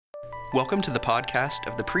Welcome to the podcast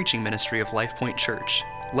of the preaching ministry of Life Point Church,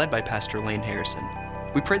 led by Pastor Lane Harrison.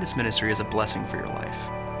 We pray this ministry is a blessing for your life.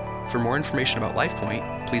 For more information about Life Point,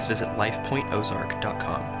 please visit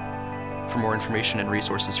lifepointozark.com. For more information and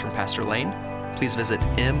resources from Pastor Lane, please visit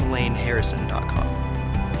mlaneharrison.com.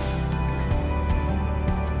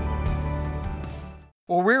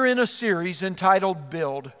 Well, we're in a series entitled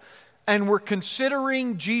Build, and we're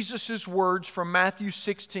considering Jesus' words from Matthew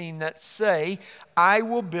 16 that say, I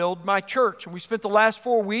will build my church. And we spent the last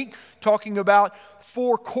 4 weeks talking about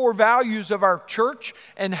 4 core values of our church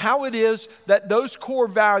and how it is that those core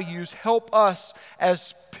values help us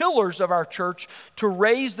as pillars of our church to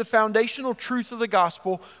raise the foundational truth of the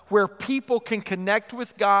gospel where people can connect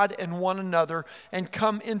with God and one another and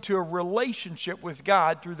come into a relationship with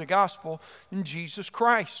God through the gospel in Jesus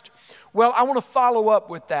Christ. Well, I want to follow up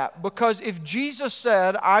with that because if Jesus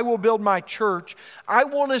said, I will build my church, I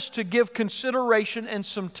want us to give consideration and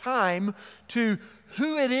some time to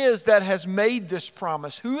who it is that has made this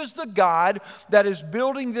promise. Who is the God that is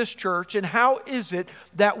building this church, and how is it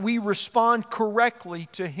that we respond correctly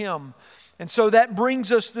to Him? And so that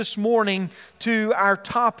brings us this morning to our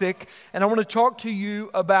topic, and I want to talk to you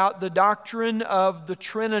about the doctrine of the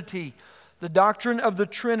Trinity. The doctrine of the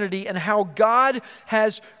Trinity and how God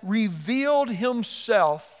has revealed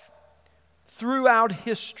Himself throughout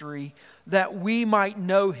history that we might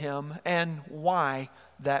know Him and why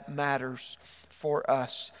that matters for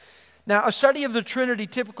us. Now, a study of the Trinity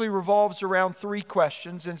typically revolves around 3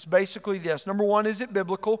 questions, and it's basically this. Number 1, is it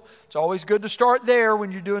biblical? It's always good to start there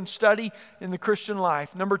when you're doing study in the Christian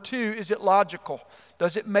life. Number 2, is it logical?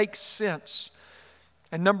 Does it make sense?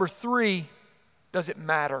 And number 3, does it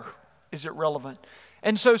matter? Is it relevant?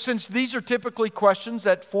 And so since these are typically questions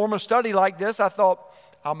that form a study like this, I thought,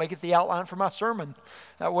 I'll make it the outline for my sermon.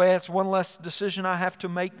 That way it's one less decision I have to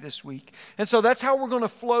make this week. And so that's how we're going to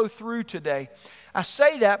flow through today. I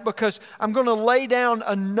say that because I'm going to lay down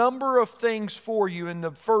a number of things for you in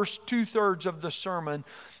the first 2/3 of the sermon.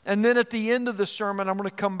 And then at the end of the sermon, I'm going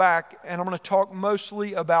to come back and I'm going to talk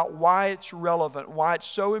mostly about why it's relevant, why it's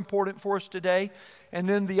so important for us today. And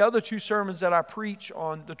then the other 2 sermons that I preach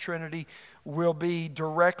on the Trinity will be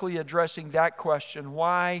directly addressing that question.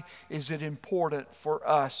 Why is it important for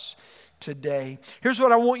us today? Here's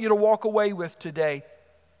what I want you to walk away with today.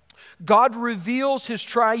 God reveals His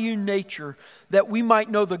triune nature that we might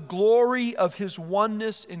know the glory of His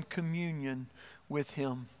oneness in communion with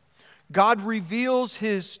Him. God reveals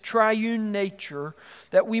His triune nature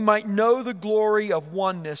that we might know the glory of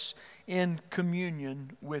oneness in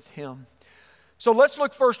communion with Him. So let's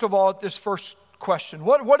look first of all at this first question.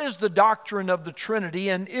 What is the doctrine of the Trinity,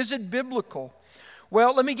 and is it biblical?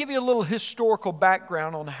 Well, let me give you a little historical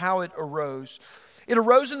background on how it arose. It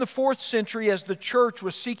arose in the 4th century as the church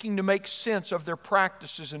was seeking to make sense of their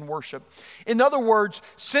practices in worship. In other words,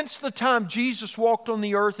 since the time Jesus walked on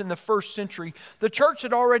the earth in the 1st century, the church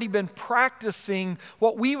had already been practicing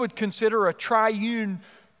what we would consider a triune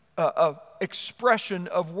expression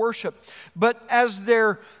of worship. But as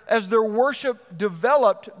their worship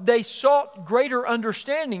developed, they sought greater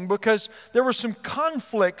understanding because there were some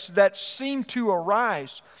conflicts that seemed to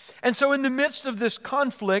arise. And so in the midst of this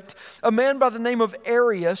conflict, a man by the name of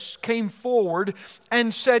Arius came forward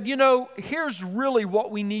and said, here's really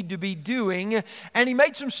what we need to be doing. And he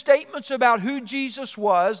made some statements about who Jesus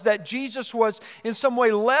was, that Jesus was in some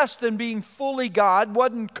way less than being fully God,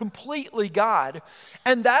 wasn't completely God.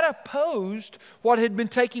 And that opposed what had been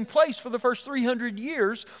taking place for the first 300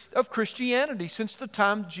 years of Christianity since the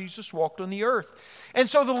time Jesus walked on the earth. And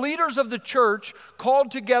so the leaders of the church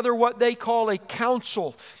called together what they call a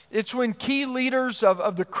council. It's when key leaders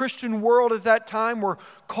of the Christian world at that time were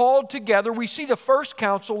called together. We see the first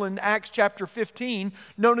council in Acts chapter 15,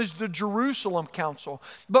 known as the Jerusalem Council.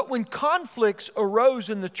 But when conflicts arose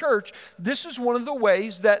in the church, this is one of the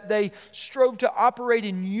ways that they strove to operate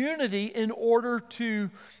in unity in order to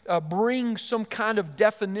bring some kind of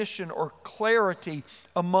definition or clarity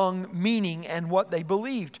among meaning and what they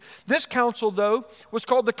believed. This council, though, was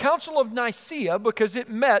called the Council of Nicaea because it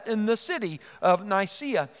met in the city of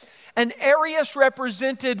Nicaea. And Arius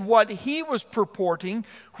represented what he was purporting,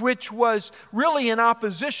 which was really in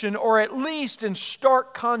opposition or at least in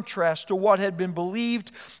stark contrast to what had been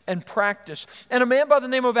believed and practiced. And a man by the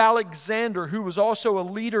name of Alexander, who was also a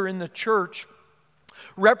leader in the church,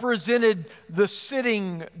 represented the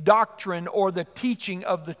sitting doctrine or the teaching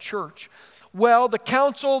of the church. Well, the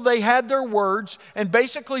council, they had their words, and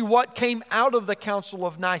basically what came out of the Council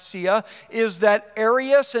of Nicaea is that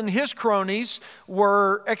Arius and his cronies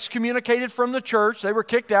were excommunicated from the church. They were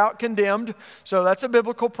kicked out, condemned. So that's a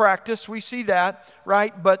biblical practice. We see that,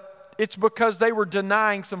 right? But it's because they were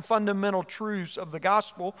denying some fundamental truths of the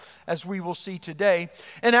gospel, as we will see today.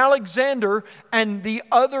 And Alexander and the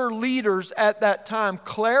other leaders at that time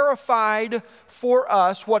clarified for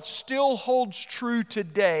us what still holds true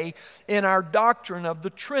today in our doctrine of the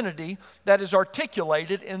Trinity that is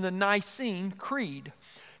articulated in the Nicene Creed.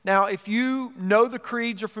 Now, if you know the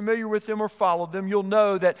creeds, are familiar with them, or follow them, you'll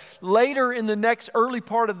know that later in the next early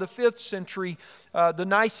part of the 5th century, the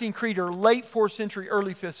Nicene Creed, or late 4th century,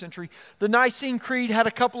 early 5th century, the Nicene Creed had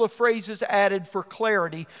a couple of phrases added for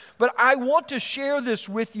clarity. But I want to share this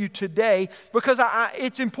with you today because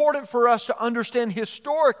it's important for us to understand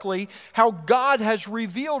historically how God has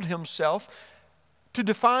revealed Himself to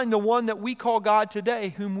define the one that we call God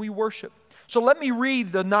today, whom we worship. So let me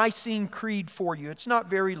read the Nicene Creed for you. It's not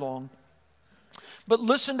very long. But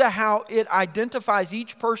listen to how it identifies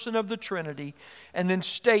each person of the Trinity and then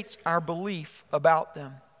states our belief about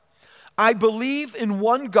them. I believe in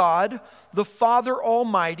one God, the Father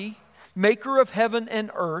Almighty, maker of heaven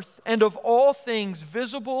and earth, and of all things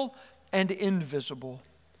visible and invisible.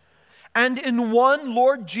 And in one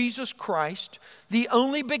Lord Jesus Christ, the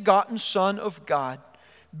only begotten Son of God,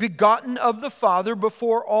 begotten of the Father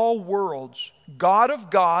before all worlds, God of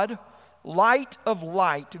God, light of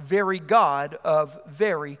light, very God of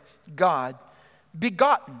very God,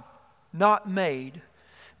 begotten, not made,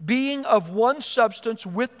 being of one substance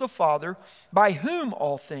with the Father, by whom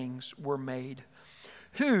all things were made,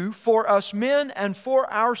 who for us men and for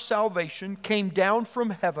our salvation came down from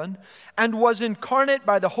heaven and was incarnate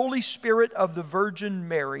by the Holy Spirit of the Virgin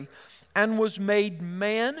Mary, and was made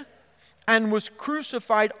man, and was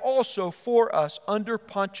crucified also for us under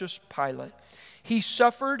Pontius Pilate. He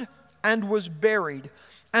suffered and was buried,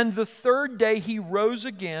 and the third day He rose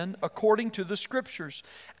again according to the Scriptures,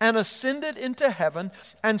 and ascended into heaven,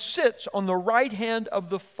 and sits on the right hand of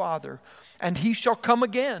the Father. And He shall come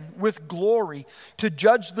again with glory to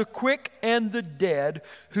judge the quick and the dead,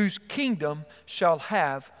 whose kingdom shall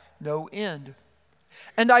have no end.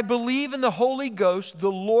 And I believe in the Holy Ghost,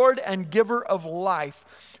 the Lord and giver of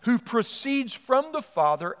life, who proceeds from the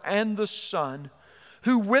Father and the Son,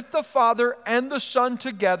 who with the Father and the Son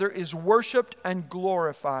together is worshiped and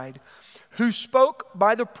glorified, who spoke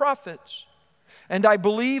by the prophets. And I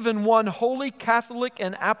believe in one holy Catholic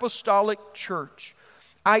and apostolic church.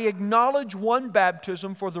 I acknowledge one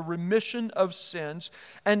baptism for the remission of sins,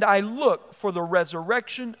 and I look for the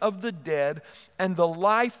resurrection of the dead and the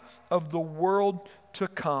life of the world to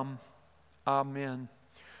come. Amen.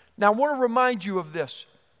 Now I want to remind you of this.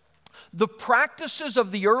 The practices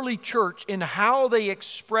of the early church in how they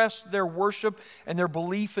expressed their worship and their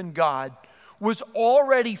belief in God was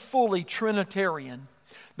already fully Trinitarian.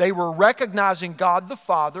 They were recognizing God the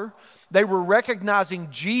Father, they were recognizing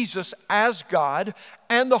Jesus as God,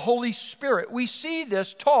 and the Holy Spirit. We see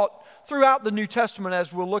this taught throughout the New Testament,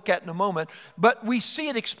 as we'll look at in a moment, but we see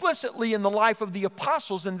it explicitly in the life of the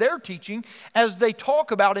apostles and their teaching as they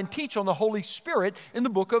talk about and teach on the Holy Spirit in the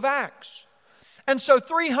book of Acts. And so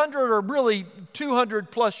 300 or really 200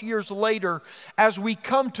 plus years later, as we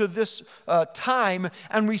come to this time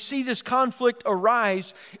and we see this conflict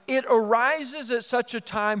arise, it arises at such a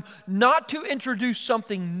time not to introduce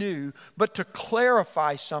something new, but to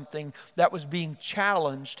clarify something that was being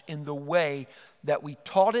challenged in the way that we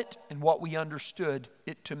taught it and what we understood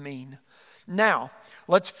it to mean. Now,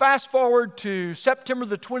 let's fast forward to September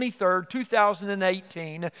the 23rd,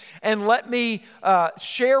 2018, and let me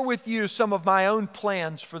share with you some of my own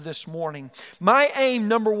plans for this morning. My aim,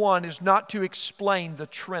 number one, is not to explain the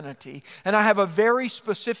Trinity, and I have a very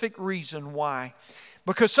specific reason why.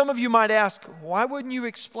 Because some of you might ask, why wouldn't you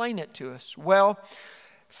explain it to us? Well,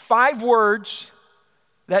 5 words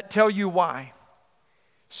that tell you why.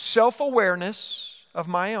 Self-awareness of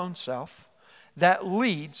my own self that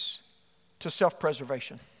leads to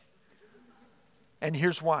self-preservation. And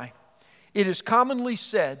here's why. It is commonly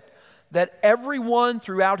said that everyone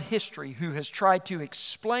throughout history who has tried to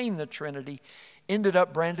explain the Trinity ended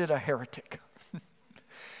up branded a heretic.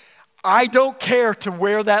 I don't care to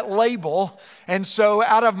wear that label, and so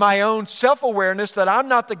out of my own self-awareness that I'm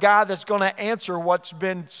not the guy that's going to answer what's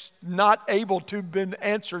been not able to been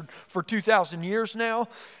answered for 2,000 years now,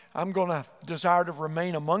 I'm going to desire to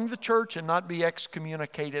remain among the church and not be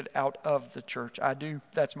excommunicated out of the church.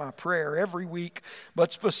 That's my prayer every week.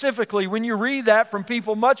 But specifically, when you read that from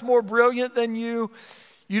people much more brilliant than you,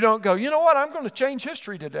 you don't go, you know what, I'm going to change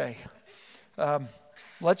history today.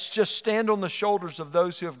 Let's just stand on the shoulders of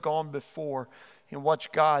those who have gone before and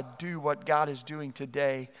watch God do what God is doing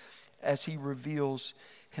today as He reveals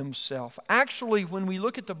Himself. Actually, when we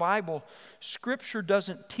look at the Bible, Scripture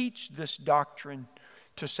doesn't teach this doctrine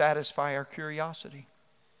to satisfy our curiosity.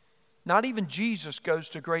 Not even Jesus goes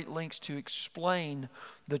to great lengths to explain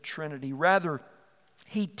the Trinity. Rather,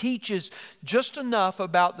 he teaches just enough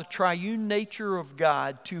about the triune nature of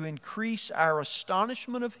God to increase our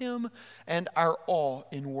astonishment of Him and our awe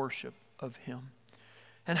in worship of Him.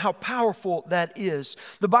 And how powerful that is.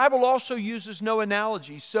 The Bible also uses no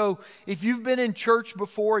analogies. So if you've been in church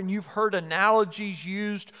before and you've heard analogies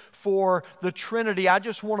used for the Trinity, I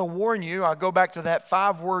just want to warn you, I go back to that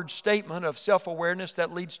 5-word statement of self-awareness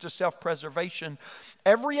that leads to self-preservation.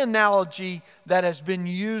 Every analogy that has been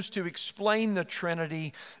used to explain the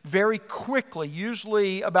Trinity very quickly,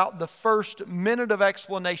 usually about the first minute of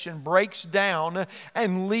explanation, breaks down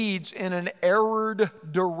and leads in an errored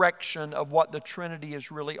direction of what the Trinity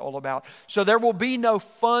is really all about. So there will be no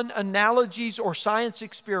fun analogies or science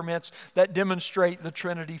experiments that demonstrate the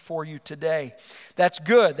Trinity for you today. That's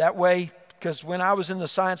good. That way, because when I was in the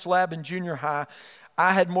science lab in junior high,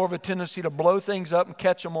 I had more of a tendency to blow things up and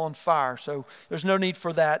catch them on fire. So there's no need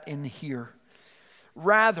for that in here.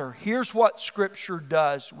 Rather, here's what Scripture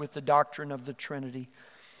does with the doctrine of the Trinity.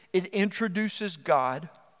 It introduces God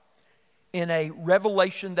in a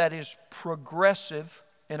revelation that is progressive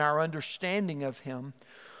in our understanding of Him,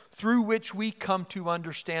 through which we come to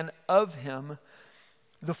understand of Him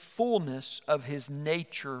the fullness of His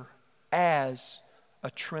nature as a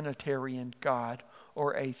Trinitarian God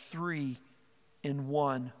or a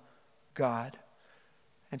three-in-one God.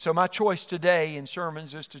 And so my choice today in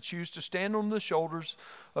sermons is to choose to stand on the shoulders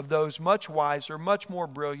of those much wiser, much more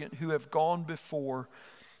brilliant who have gone before,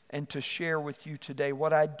 and to share with you today.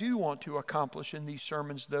 What I do want to accomplish in these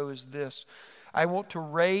sermons, though, is this. I want to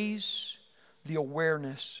raise the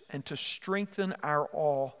awareness and to strengthen our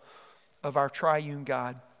awe of our triune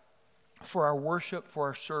God for our worship, for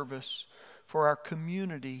our service, for our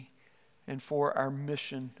community, and for our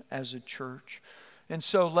mission as a church. And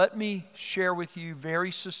so let me share with you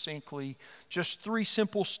very succinctly just 3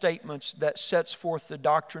 simple statements that sets forth the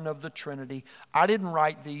doctrine of the Trinity. I didn't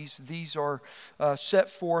write these. These are set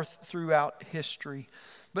forth throughout history.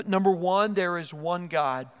 But number 1, there is one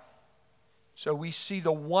God. So we see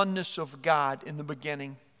the oneness of God in the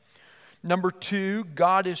beginning. Number 2,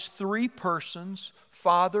 God is 3 persons,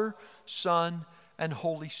 Father, Son, and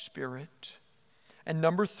Holy Spirit. And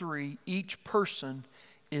number 3, each person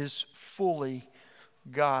is fully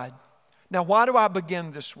God. Now, why do I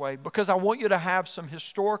begin this way? Because I want you to have some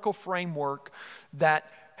historical framework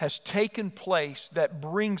that has taken place that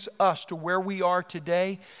brings us to where we are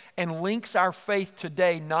today and links our faith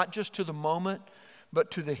today, not just to the moment, but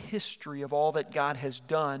to the history of all that God has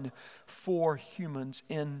done for humans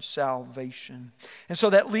in salvation. And so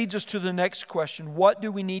that leads us to the next question. What do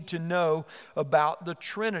we need to know about the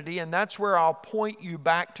Trinity? And that's where I'll point you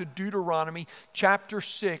back to Deuteronomy chapter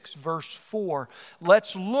 6, verse 4.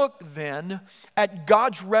 Let's look then at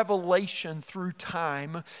God's revelation through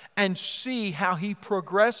time and see how He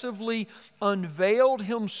progressively unveiled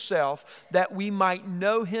Himself that we might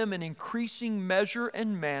know Him in increasing measure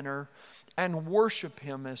and manner and worship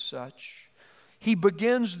Him as such. He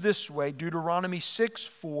begins this way, Deuteronomy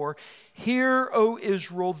 6:4. Hear, O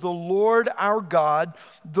Israel, the Lord our God,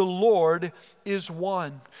 the Lord is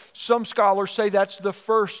one. Some scholars say that's the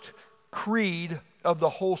first creed of the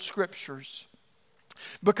whole Scriptures,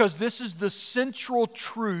 because this is the central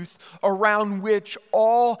truth around which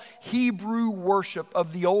all Hebrew worship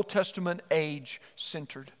of the Old Testament age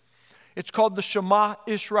centered. It's called the Shema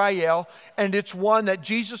Israel, and it's one that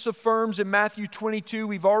Jesus affirms in Matthew 22.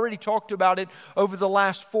 We've already talked about it over the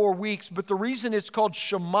last 4 weeks, but the reason it's called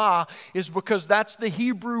Shema is because that's the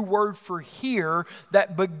Hebrew word for hear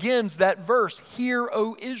that begins that verse, Hear,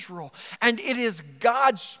 O Israel. And it is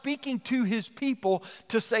God speaking to His people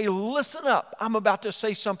to say, listen up, I'm about to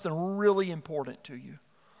say something really important to you.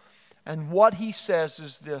 And what He says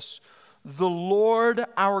is this: the Lord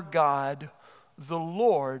our God, the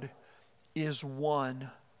Lord is one.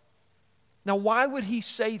 Now, why would He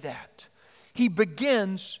say that? He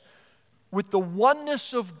begins with the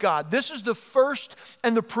oneness of God. This is the first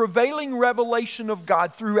and the prevailing revelation of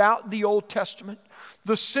God throughout the Old Testament.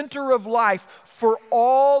 The center of life for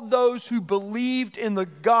all those who believed in the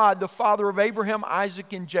God, the Father of Abraham,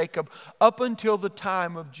 Isaac, and Jacob, up until the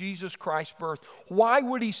time of Jesus Christ's birth. Why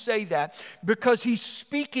would He say that? Because He's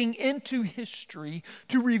speaking into history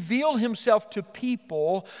to reveal Himself to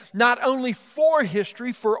people, not only for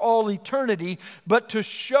history, for all eternity, but to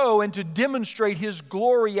show and to demonstrate His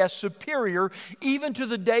glory as superior even to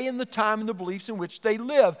the day and the time and the beliefs in which they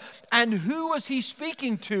live. And who was He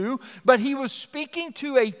speaking to? But He was speaking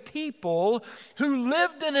to a people who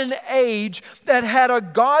lived in an age that had a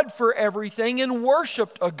God for everything and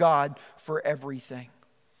worshiped a God for everything.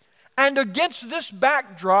 And against this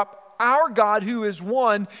backdrop, our God who is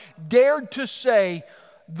one, dared to say,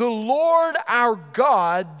 "The Lord our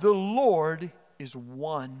God, the Lord is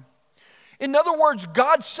one." In other words,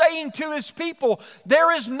 God saying to His people,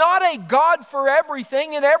 there is not a God for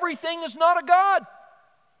everything, and everything is not a God.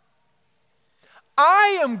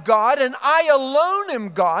 I am God, and I alone am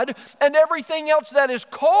God, and everything else that is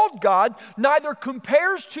called God neither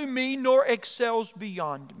compares to me nor excels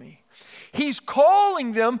beyond me. He's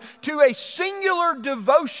calling them to a singular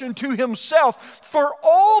devotion to Himself for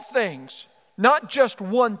all things, not just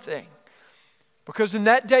one thing. Because in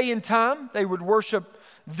that day and time, they would worship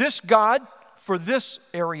this God for this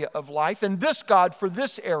area of life and this God for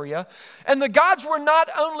this area. And the gods were not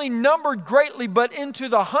only numbered greatly, but into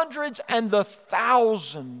the hundreds and the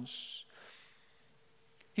thousands.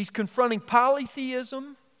 He's confronting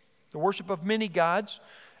polytheism, the worship of many gods,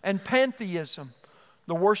 and pantheism,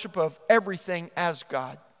 the worship of everything as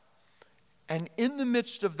God. And in the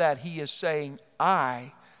midst of that, He is saying,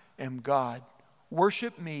 I am God.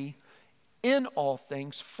 Worship me in all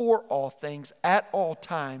things, for all things, at all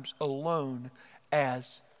times, alone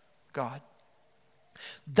as God.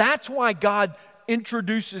 That's why God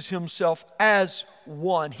introduces Himself as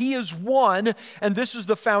one. He is one, and this is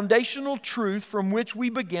the foundational truth from which we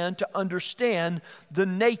begin to understand the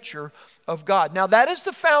nature of God. Now, that is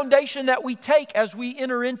the foundation that we take as we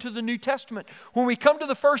enter into the New Testament. When we come to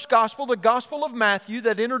the first gospel, the Gospel of Matthew,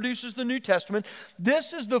 that introduces the New Testament,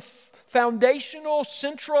 this is the foundational,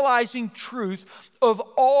 centralizing truth of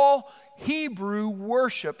all Hebrew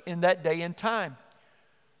worship in that day and time.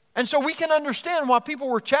 And so we can understand why people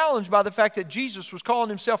were challenged by the fact that Jesus was calling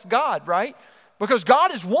Himself God, right? Because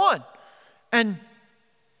God is one. And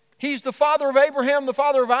He's the Father of Abraham, the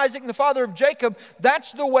Father of Isaac, and the Father of Jacob.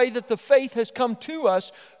 That's the way that the faith has come to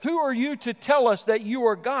us. Who are you to tell us that you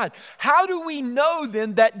are God? How do we know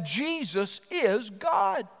then that Jesus is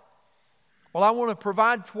God? Well, I want to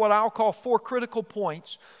provide what I'll call 4 critical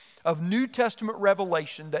points of New Testament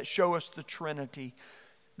revelation that show us the Trinity,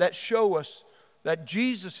 that show us that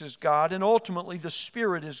Jesus is God, and ultimately the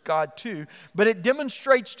Spirit is God too. But it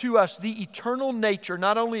demonstrates to us the eternal nature,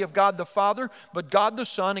 not only of God the Father, but God the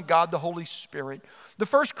Son and God the Holy Spirit. The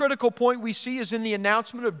first critical point we see is in the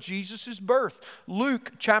announcement of Jesus' birth.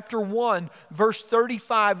 Luke chapter 1, verse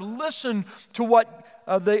 35. Listen to what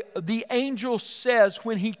the angel says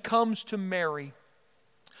when he comes to Mary.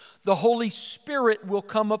 The Holy Spirit will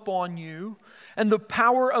come upon you, and the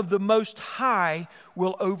power of the Most High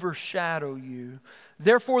will overshadow you.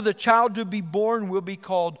 Therefore, the child to be born will be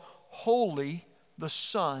called Holy, the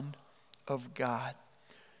Son of God.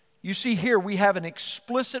 You see here we have an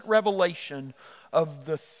explicit revelation of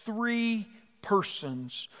the 3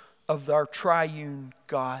 persons of our triune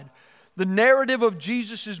God. The narrative of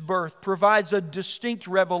Jesus' birth provides a distinct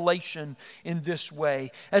revelation in this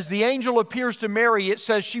way. As the angel appears to Mary, it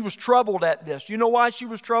says she was troubled at this. You know why she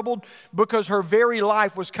was troubled? Because her very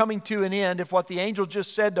life was coming to an end if what the angel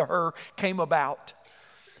just said to her came about.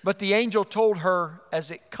 But the angel told her,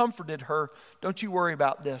 as it comforted her, don't you worry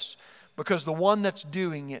about this, because the one that's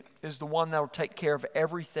doing it is the one that will take care of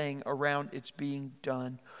everything around its being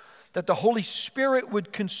done. That the Holy Spirit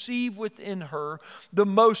would conceive within her, the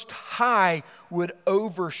Most High would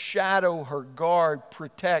overshadow her, guard,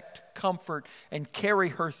 protect, comfort, and carry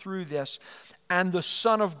her through this. And the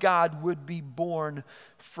Son of God would be born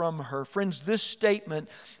from her. Friends, this statement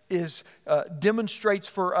demonstrates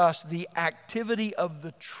for us the activity of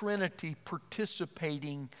the Trinity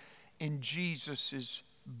participating in Jesus'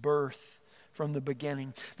 birth from the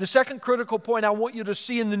beginning. The second critical point I want you to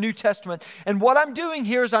see in the New Testament, and what I'm doing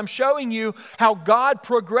here is I'm showing you how God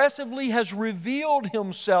progressively has revealed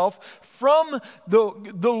Himself from the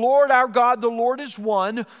Lord our God. The Lord is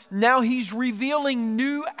one. Now He's revealing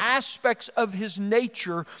new aspects of His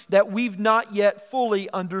nature that we've not yet fully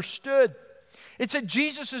understood. It's at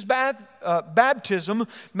Jesus' baptism,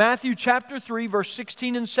 Matthew chapter 3, verse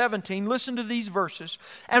 16 and 17. Listen to these verses.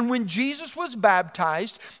 And when Jesus was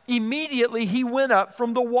baptized, immediately He went up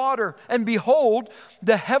from the water. And behold,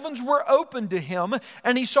 the heavens were opened to Him,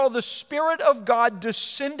 and He saw the Spirit of God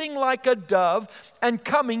descending like a dove and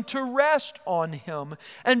coming to rest on Him.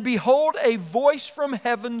 And behold, a voice from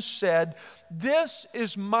heaven said, "This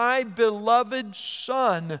is my beloved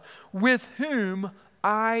Son, with whom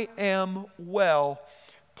I am well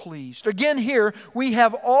pleased." Again, here we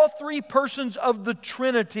have all 3 persons of the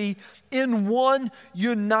Trinity in one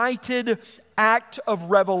united act of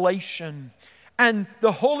revelation. and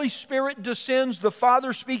the Holy Spirit descends. The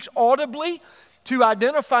Father speaks audibly to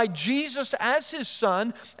identify Jesus as his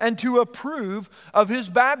Son and to approve of his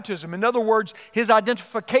baptism. In other words, his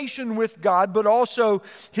identification with God, but also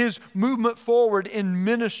his movement forward in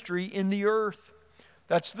ministry in the earth.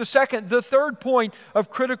 That's the second. The third point of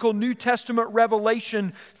critical New Testament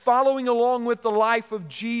revelation, following along with the life of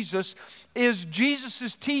Jesus, is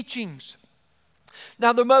Jesus' teachings.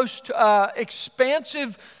 Now, the most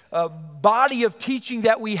expansive body of teaching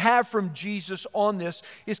that we have from Jesus on this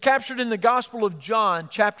is captured in the Gospel of John,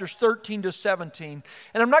 chapters 13 to 17.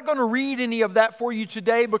 And I'm not going to read any of that for you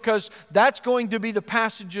today because that's going to be the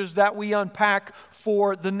passages that we unpack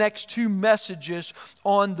for the next two messages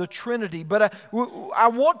on the Trinity. But I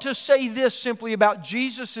want to say this simply about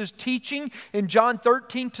Jesus' teaching in John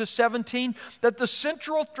 13 to 17, that the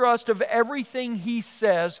central thrust of everything he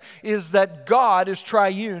says is that God is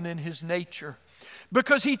triune in his nature.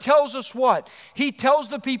 Because he tells us what? He tells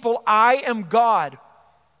the people, I am God.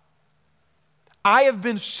 I have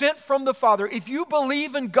been sent from the Father. If you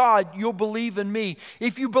believe in God, you'll believe in me.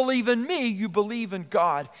 If you believe in me, you believe in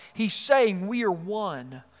God. He's saying we are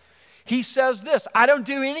one. He says this, I don't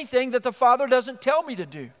do anything that the Father doesn't tell me to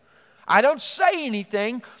do. I don't say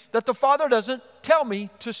anything that the Father doesn't tell me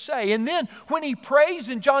to say. And then when he prays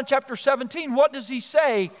in John chapter 17, what does he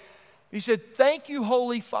say? He said, thank you,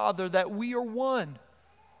 Holy Father, that we are one.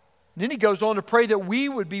 And then he goes on to pray that we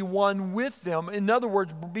would be one with them. In other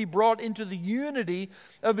words, be brought into the unity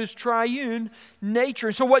of his triune nature.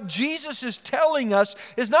 And so what Jesus is telling us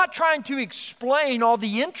is not trying to explain all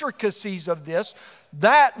the intricacies of this.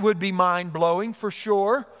 That would be mind-blowing for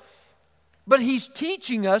sure. But he's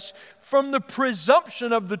teaching us from the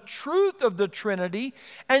presumption of the truth of the Trinity,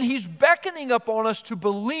 and he's beckoning upon us to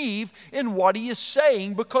believe in what he is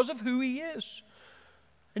saying because of who he is.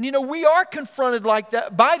 And you know, we are confronted like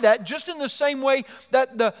that by that, just in the same way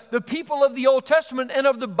that the people of the Old Testament and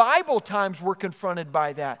of the Bible times were confronted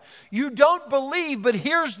by that. You don't believe, but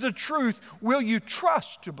here's the truth. Will you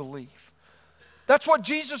trust to believe? That's what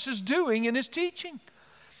Jesus is doing in his teaching.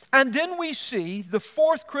 And then we see the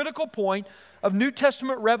fourth critical point of New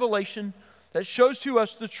Testament revelation that shows to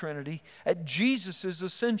us the Trinity at Jesus'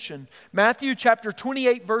 ascension. Matthew chapter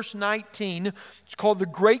 28, verse 19, it's called the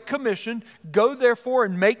Great Commission. Go therefore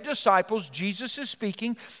and make disciples. Jesus is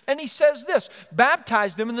speaking, and he says this,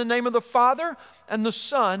 baptize them in the name of the Father and the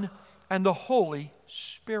Son and the Holy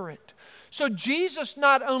Spirit. So Jesus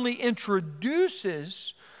not only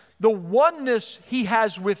introduces the oneness he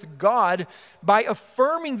has with God by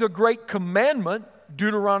affirming the great commandment,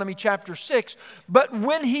 Deuteronomy chapter 6, but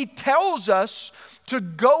when he tells us to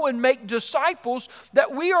go and make disciples,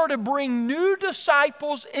 that we are to bring new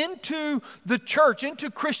disciples into the church,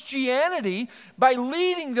 into Christianity, by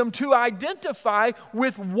leading them to identify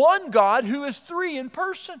with one God who is three in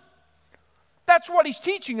person. That's what he's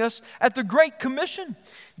teaching us at the Great Commission.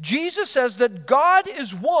 Jesus says that God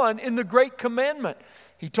is one in the Great Commandment.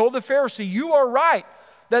 He told the Pharisee, you are right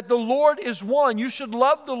that the Lord is one. You should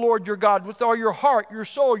love the Lord your God with all your heart, your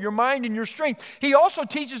soul, your mind, and your strength. He also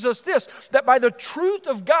teaches us this, that by the truth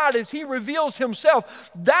of God as he reveals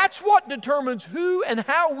himself, that's what determines who and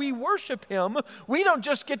how we worship him. We don't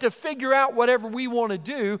just get to figure out whatever we want to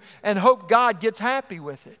do and hope God gets happy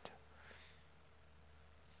with it.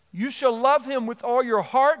 You shall love him with all your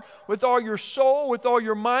heart, with all your soul, with all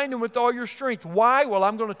your mind, and with all your strength. Why? Well,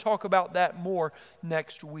 I'm going to talk about that more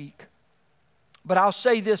next week. But I'll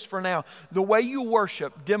say this for now. The way you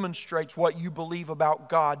worship demonstrates what you believe about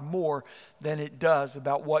God more than it does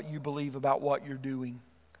about what you believe about what you're doing.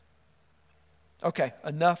 Okay,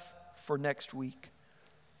 enough for next week.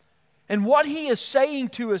 And what he is saying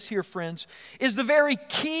to us here, friends, is the very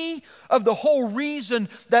key of the whole reason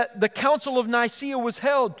that the Council of Nicaea was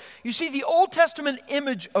held. You see, the Old Testament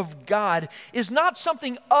image of God is not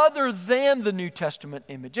something other than the New Testament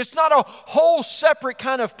image. It's not a whole separate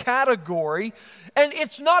kind of category, and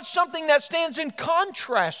it's not something that stands in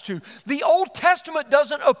contrast to. The Old Testament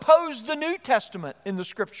doesn't oppose the New Testament in the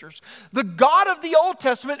Scriptures. The God of the Old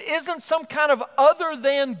Testament isn't some kind of other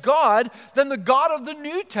than God than the God of the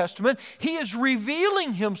New Testament. He is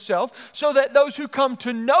revealing himself so that those who come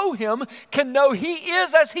to know him can know he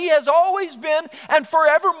is as he has always been and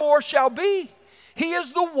forevermore shall be. He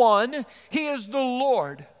is the one, he is the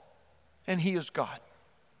Lord, and he is God.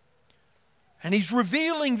 And he's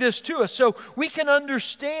revealing this to us so we can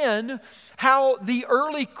understand how the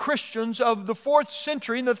early Christians of the 4th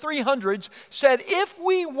century in the 300s said, if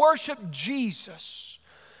we worship Jesus,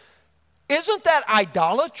 isn't that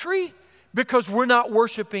idolatry? Because we're not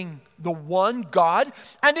worshiping the one God.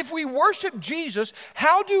 And if we worship Jesus,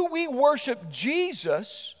 how do we worship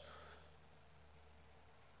Jesus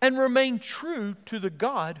and remain true to the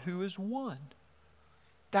God who is one?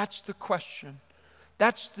 That's the question.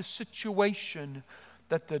 That's the situation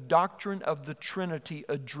that the doctrine of the Trinity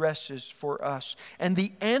addresses for us. And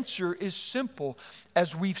the answer is simple,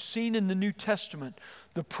 as we've seen in the New Testament.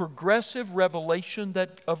 The progressive revelation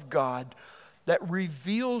of God that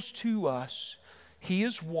reveals to us He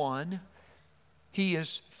is one, He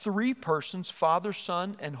is three persons, Father,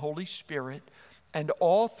 Son, and Holy Spirit, and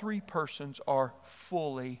all three persons are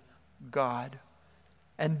fully God.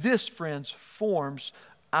 And this, friends, forms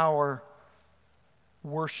our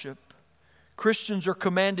worship. Christians are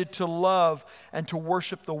commanded to love and to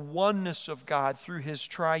worship the oneness of God through His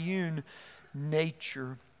triune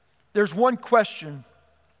nature. There's one question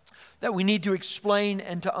that we need to explain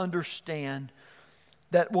and to understand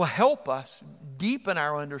that will help us deepen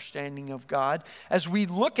our understanding of God as we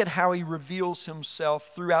look at how He reveals Himself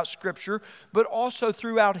throughout Scripture, but also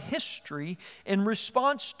throughout history in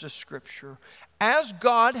response to Scripture. As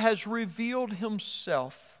God has revealed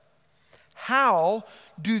Himself, how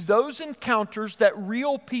do those encounters that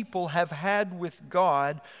real people have had with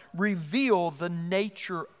God reveal the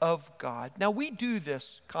nature of God? Now, we do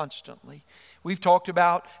this constantly. We've talked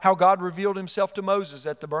about how God revealed Himself to Moses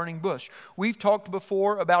at the burning bush. We've talked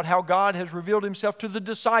before about how God has revealed Himself to the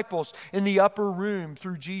disciples in the upper room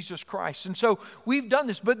through Jesus Christ. And so we've done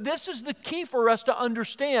this, but this is the key for us to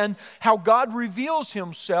understand how God reveals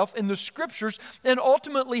Himself in the Scriptures and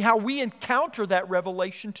ultimately how we encounter that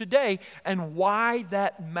revelation today and why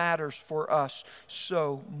that matters for us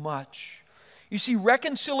so much. You see,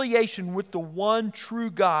 reconciliation with the one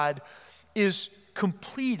true God is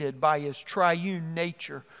completed by His triune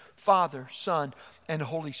nature, Father, Son, and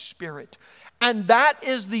Holy Spirit. And that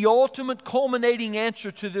is the ultimate culminating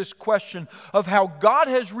answer to this question of how God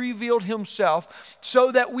has revealed Himself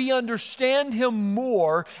so that we understand Him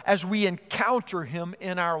more as we encounter Him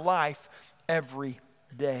in our life every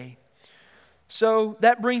day. So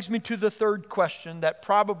that brings me to the third question that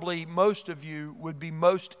probably most of you would be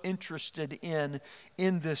most interested in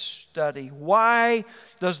this study. Why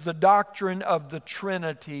does the doctrine of the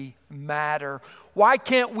Trinity matter? Why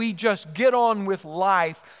can't we just get on with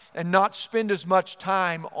life and not spend as much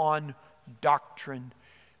time on doctrine?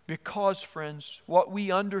 Because, friends, what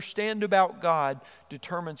we understand about God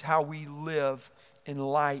determines how we live in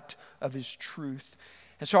light of His truth.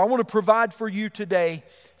 And so I want to provide for you today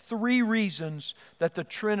 3 reasons that the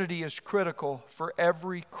Trinity is critical for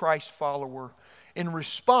every Christ follower in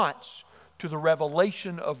response to the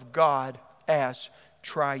revelation of God as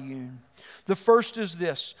triune. The first is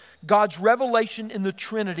this: God's revelation in the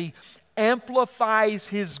Trinity amplifies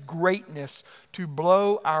His greatness to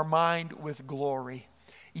blow our mind with glory.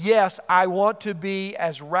 Yes, I want to be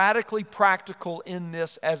as radically practical in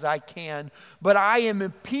this as I can, but I am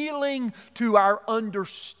appealing to our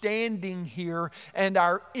understanding here and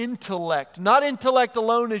our intellect. Not intellect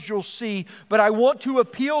alone, as you'll see, but I want to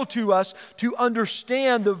appeal to us to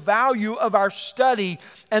understand the value of our study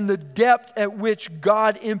and the depth at which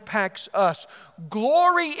God impacts us.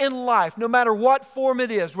 Glory in life, no matter what form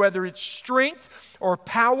it is, whether it's strength or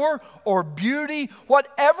power or beauty,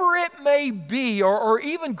 whatever it may be, or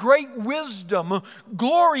even great wisdom,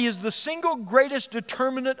 glory is the single greatest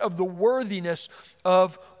determinant of the worthiness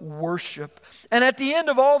of worship. And at the end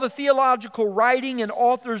of all the theological writing and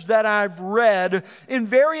authors that I've read, in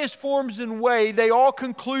various forms and way, they all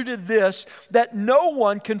concluded this, that no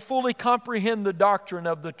one can fully comprehend the doctrine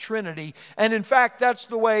of the Trinity. And in fact, that's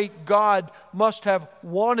the way God must have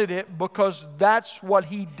wanted it, because that's what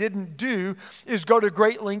He didn't do, is go to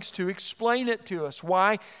great lengths to explain it to us.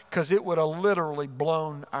 Why? Because it would have literally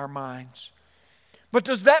blown our minds. But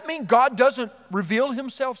does that mean God doesn't reveal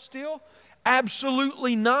Himself still?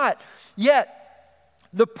 Absolutely not. Yet,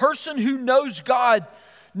 the person who knows God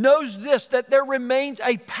knows this, that there remains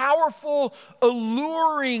a powerful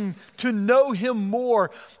alluring to know Him more.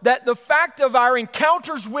 That the fact of our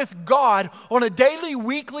encounters with God on a daily,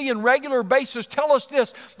 weekly, and regular basis tell us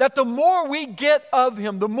this, that the more we get of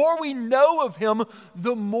Him, the more we know of Him,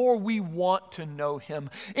 the more we want to know Him.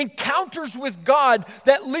 Encounters with God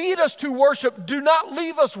that lead us to worship do not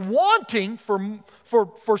leave us wanting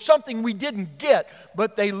for something we didn't get,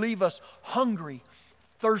 but they leave us hungry,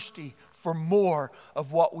 thirsty for more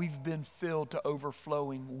of what we've been filled to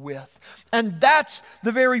overflowing with. And that's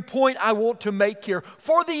the very point I want to make here.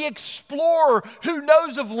 For the explorer who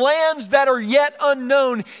knows of lands that are yet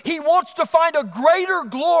unknown, he wants to find a greater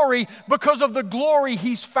glory because of the glory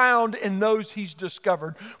he's found in those he's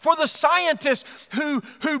discovered. For the scientist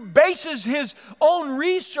who bases his own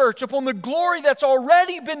research upon the glory that's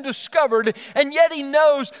already been discovered, and yet he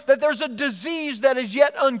knows that there's a disease that is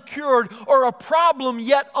yet uncured or a problem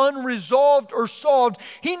yet unresolved or solved.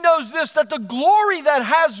 He knows this, that the glory that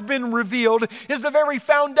has been revealed is the very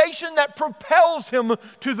foundation that propels him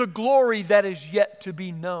to the glory that is yet to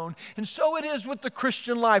be known. And so it is with the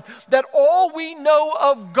Christian life, that all we know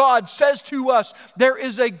of God says to us there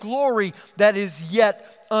is a glory that is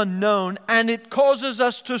yet unknown, and it causes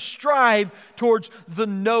us to strive towards the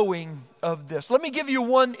knowing of this. Let me give you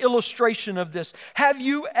one illustration of this. Have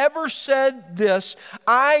you ever said this,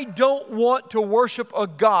 I don't want to worship a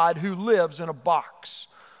God who lives in a box?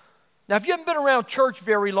 Now, if you haven't been around church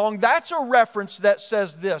very long, that's a reference that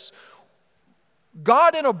says this.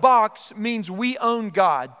 God in a box means we own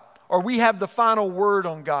God, or we have the final word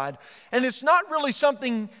on God. And it's not really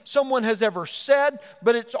something someone has ever said,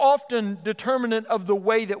 but it's often determinant of the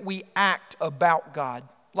way that we act about God.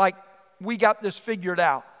 Like, we got this figured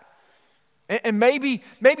out. And maybe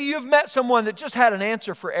you've met someone that just had an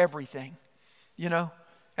answer for everything, you know,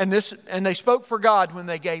 and they spoke for God when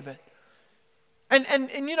they gave it. And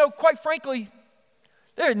you know, quite frankly,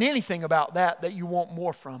 there isn't anything about that you want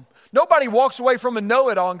more from. Nobody walks away from a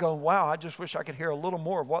know-it-all and going, wow, I just wish I could hear a little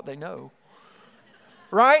more of what they know.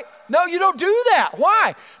 Right? No, you don't do that.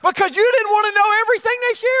 Why? Because you didn't want to know everything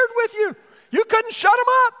they shared with you. You couldn't shut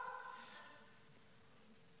them up.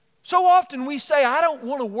 So often we say, I don't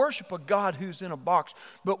want to worship a God who's in a box.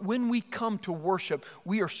 But when we come to worship,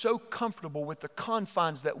 we are so comfortable with the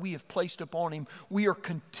confines that we have placed upon Him, we are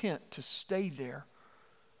content to stay there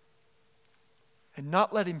and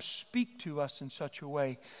not let Him speak to us in such a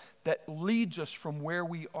way that leads us from where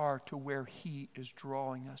we are to where He is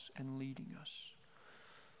drawing us and leading us.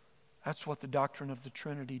 That's what the doctrine of the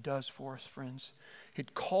Trinity does for us, friends.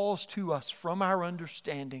 It calls to us from our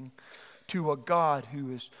understanding to a God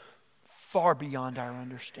who is far beyond our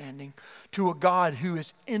understanding, to a God who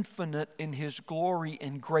is infinite in His glory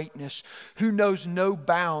and greatness, who knows no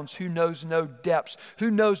bounds, who knows no depths, who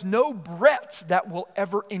knows no breadths that will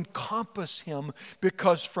ever encompass Him,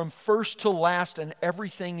 because from first to last and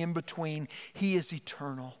everything in between, He is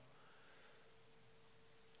eternal.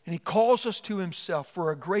 And He calls us to Himself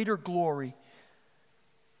for a greater glory,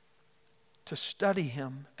 to study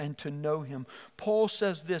Him and to know Him. Paul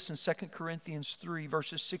says this in 2 Corinthians 3,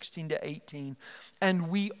 verses 16 to 18. And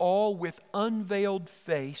we all with unveiled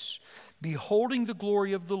face, beholding the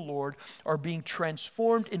glory of the Lord, are being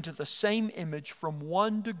transformed into the same image from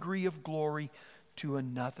one degree of glory to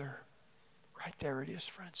another. Right there it is,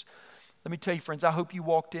 friends. Let me tell you, friends, I hope you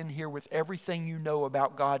walked in here with everything you know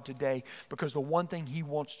about God today, because the one thing He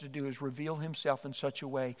wants to do is reveal Himself in such a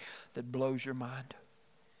way that blows your mind.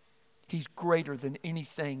 He's greater than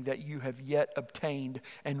anything that you have yet obtained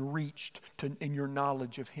and reached in your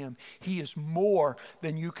knowledge of Him. He is more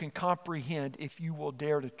than you can comprehend if you will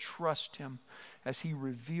dare to trust Him as He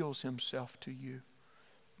reveals Himself to you.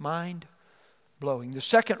 Mind-blowing. The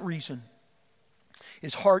second reason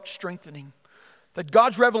is heart strengthening. That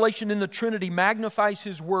God's revelation in the Trinity magnifies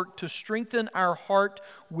His work to strengthen our heart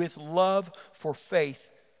with love for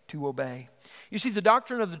faith to obey. You see, the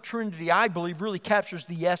doctrine of the Trinity, I believe, really captures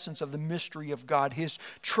the essence of the mystery of God, His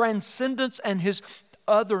transcendence and His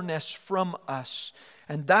otherness from us.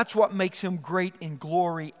 And that's what makes Him great in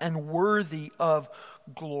glory and worthy of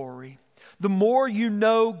glory. The more you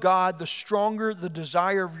know God, the stronger the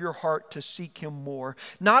desire of your heart to seek Him more.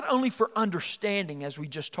 Not only for understanding, as we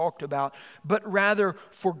just talked about, but rather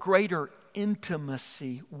for greater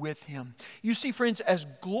intimacy with Him. You see, friends, as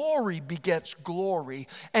glory begets glory,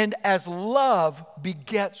 and as love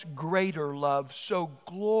begets greater love, so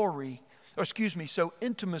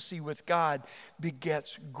intimacy with God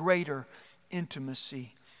begets greater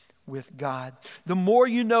intimacy with God. The more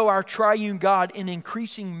you know our triune God in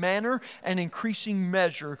increasing manner and increasing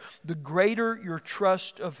measure, the greater your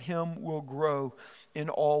trust of Him will grow in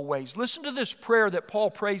all ways. Listen to this prayer that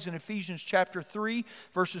Paul prays in Ephesians chapter 3,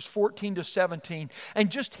 verses 14 to 17.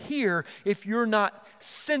 And just hear, if you're not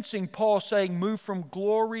sensing Paul saying, move from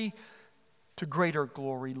glory to greater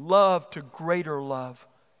glory, love to greater love,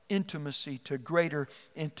 intimacy to greater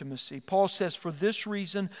intimacy. Paul says, for this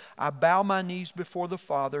reason I bow my knees before the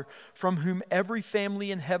Father, from whom every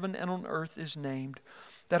family in heaven and on earth is named,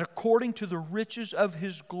 that according to the riches of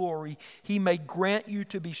His glory, He may grant you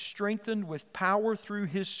to be strengthened with power through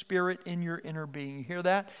His Spirit in your inner being. You hear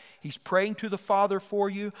that? He's praying to the Father for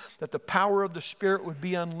you, that the power of the Spirit would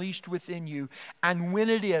be unleashed within you. And when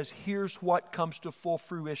it is, here's what comes to full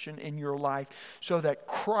fruition in your life, so that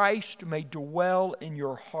Christ may dwell in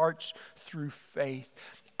your hearts through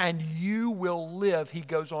faith. And you will live, he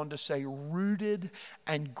goes on to say, rooted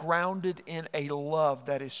and grounded in a love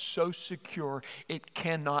that is so secure it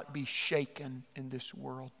cannot be shaken in this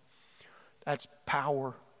world. That's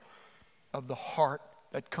power of the heart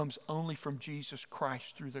that comes only from Jesus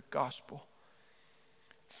Christ through the gospel.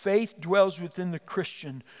 Faith dwells within the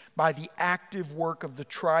Christian by the active work of the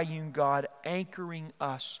triune God anchoring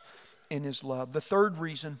us in His love. The third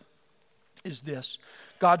reason is this: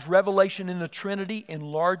 God's revelation in the Trinity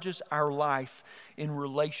enlarges our life in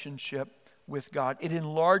relationship with God. It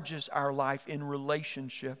enlarges our life in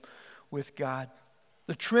relationship with God.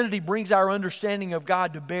 The Trinity brings our understanding of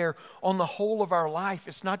God to bear on the whole of our life.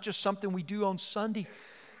 It's not just something we do on Sunday,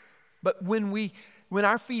 but when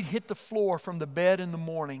our feet hit the floor from the bed in the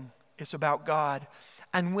morning, it's about God.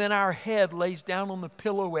 And when our head lays down on the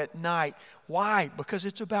pillow at night, why? Because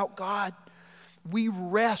it's about God. We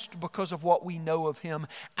rest because of what we know of Him,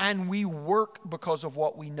 and we work because of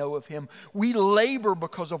what we know of Him. We labor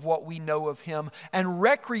because of what we know of Him, and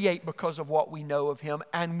recreate because of what we know of Him,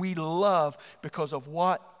 and we love because of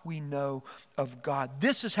what we know of God.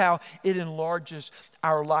 This is how it enlarges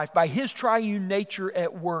our life. By His triune nature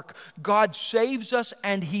at work, God saves us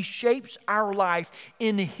and He shapes our life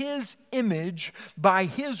in His image by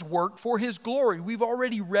His work for His glory. We've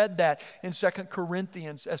already read that in 2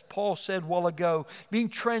 Corinthians, as Paul said a while ago, being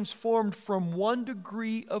transformed from one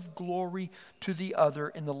degree of glory to the other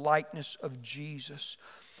in the likeness of Jesus.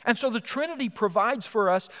 And so the Trinity provides for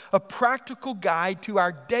us a practical guide to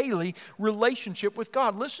our daily relationship with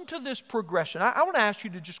God. Listen to this progression. I want to ask you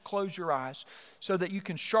to just close your eyes so that you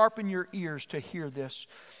can sharpen your ears to hear this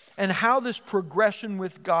and how this progression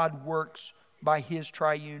with God works by His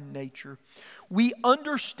triune nature. We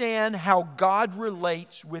understand how God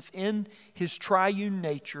relates within His triune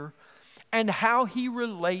nature and how He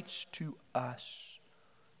relates to us.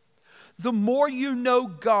 The more you know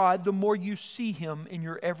God, the more you see Him in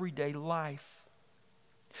your everyday life.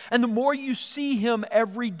 And the more you see Him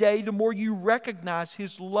every day, the more you recognize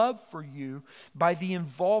His love for you by the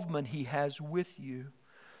involvement He has with you.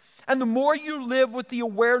 And the more you live with the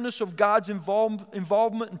awareness of God's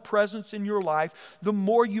involvement and presence in your life, the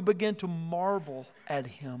more you begin to marvel at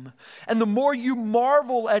Him. And the more you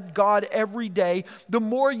marvel at God every day, the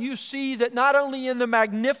more you see that not only in the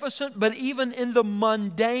magnificent, but even in the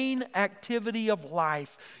mundane activity of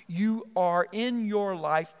life, you are in your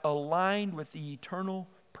life aligned with the eternal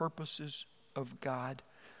purposes of God.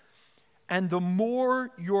 And the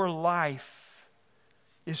more your life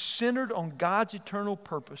is centered on God's eternal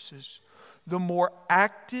purposes, the more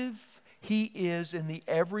active He is in the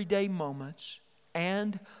everyday moments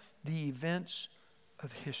and the events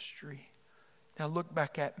of history. Now look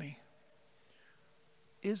back at me.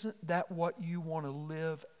 Isn't that what you want to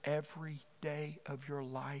live every day of your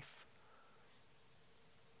life?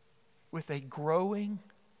 With a growing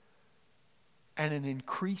and an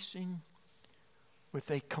increasing,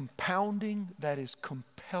 with a compounding that is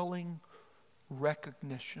compelling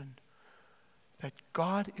recognition that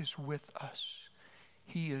God is with us.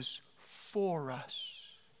 He is for us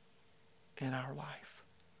in our life.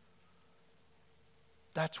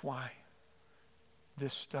 That's why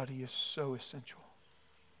this study is so essential.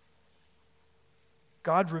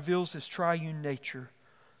 God reveals His triune nature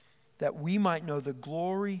that we might know the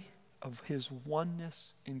glory of His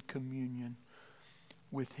oneness in communion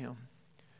with Him.